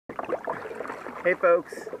Hey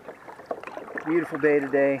folks, beautiful day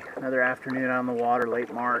today, another afternoon on the water,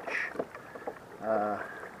 late March. The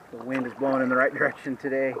wind is blowing in the right direction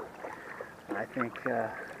today. I think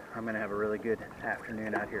I'm going to have a really good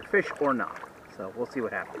afternoon out here, fish or not, so we'll see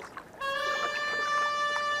what happens.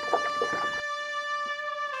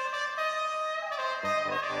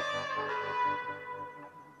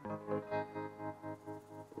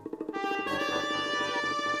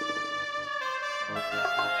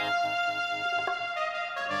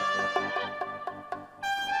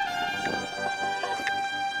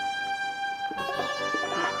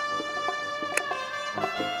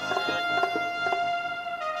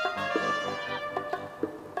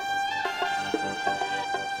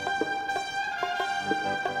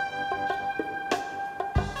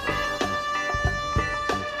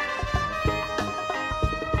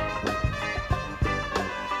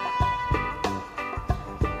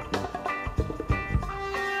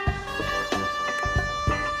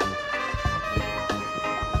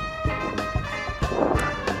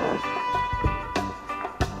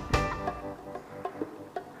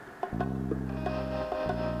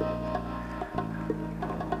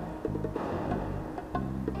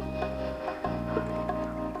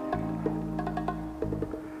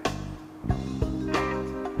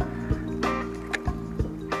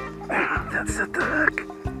 That's at the hook.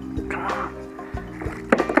 Come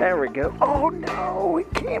on. There we go. Oh no,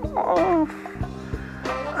 it came off.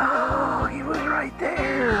 Oh, he was right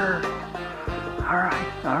there.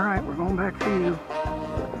 All right, we're going back for you.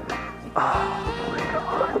 Oh my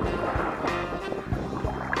God.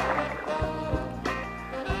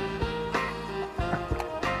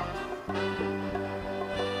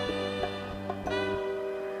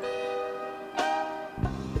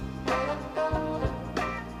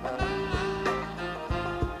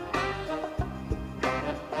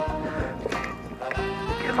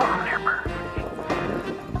 Get on there, Murphy.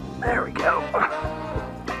 There we go.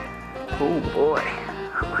 Oh boy,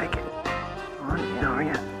 I like it. Oh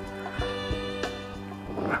yeah.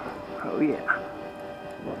 Oh yeah.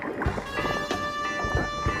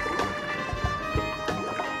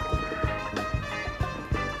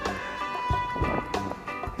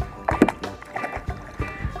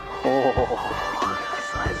 Oh, the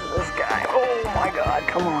size of this guy. Oh my God,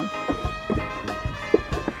 come on.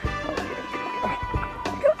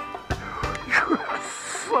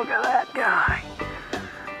 Yes, look at that guy.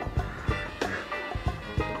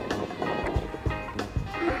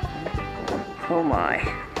 Oh my.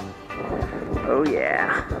 Oh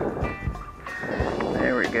yeah.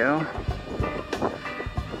 There we go.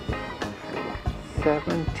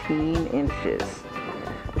 17 inches.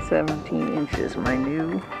 17 inches, my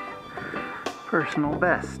new personal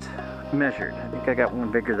best measured. I think I got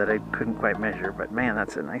one bigger that I couldn't quite measure, but man,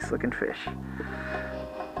 that's a nice looking fish.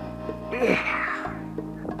 Yeah.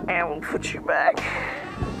 And we'll put you back.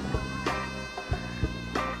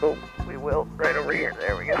 Oh, we will. Right over here.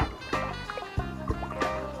 There we go.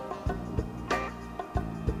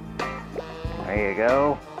 There you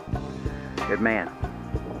go. Good man.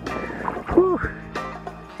 Whew.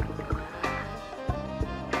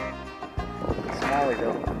 Smallie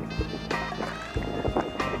though.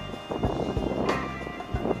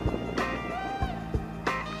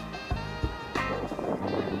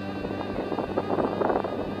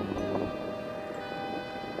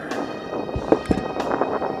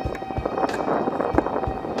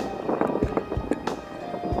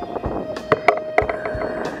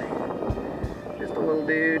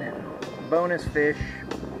 Dude, bonus fish.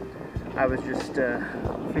 I was just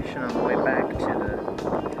fishing on the way back to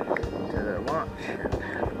the launch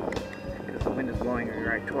because the wind is blowing me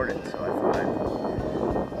right toward it, so I thought I'd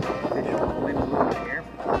fish with the wind a little bit here.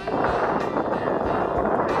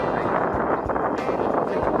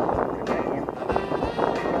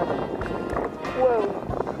 Whoa!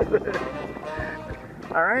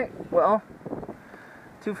 All right, well,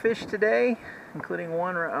 2 fish today, including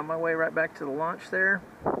one on my way right back to the launch there.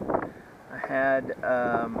 I had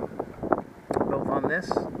both on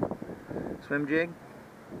this swim jig.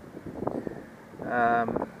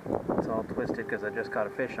 It's all twisted because I just caught a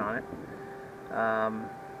fish on it. I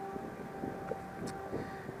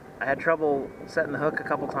had trouble setting the hook a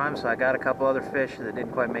couple times, so I got a couple other fish that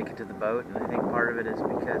didn't quite make it to the boat, and I think part of it is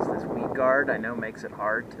because this weed guard I know makes it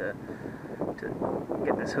hard to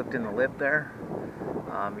get this hooked in the lip there.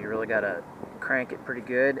 You really got to crank it pretty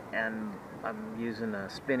good, and I'm using a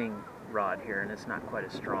spinning rod here, and it's not quite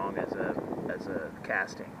as strong as a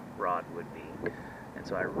casting rod would be, and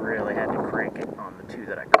so I really had to crank it on the 2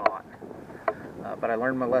 that I caught. But I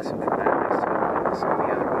learned my lesson from that, so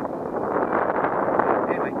the other one.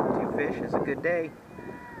 Anyway, 2 fish is a good day.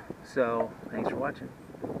 So, thanks for watching.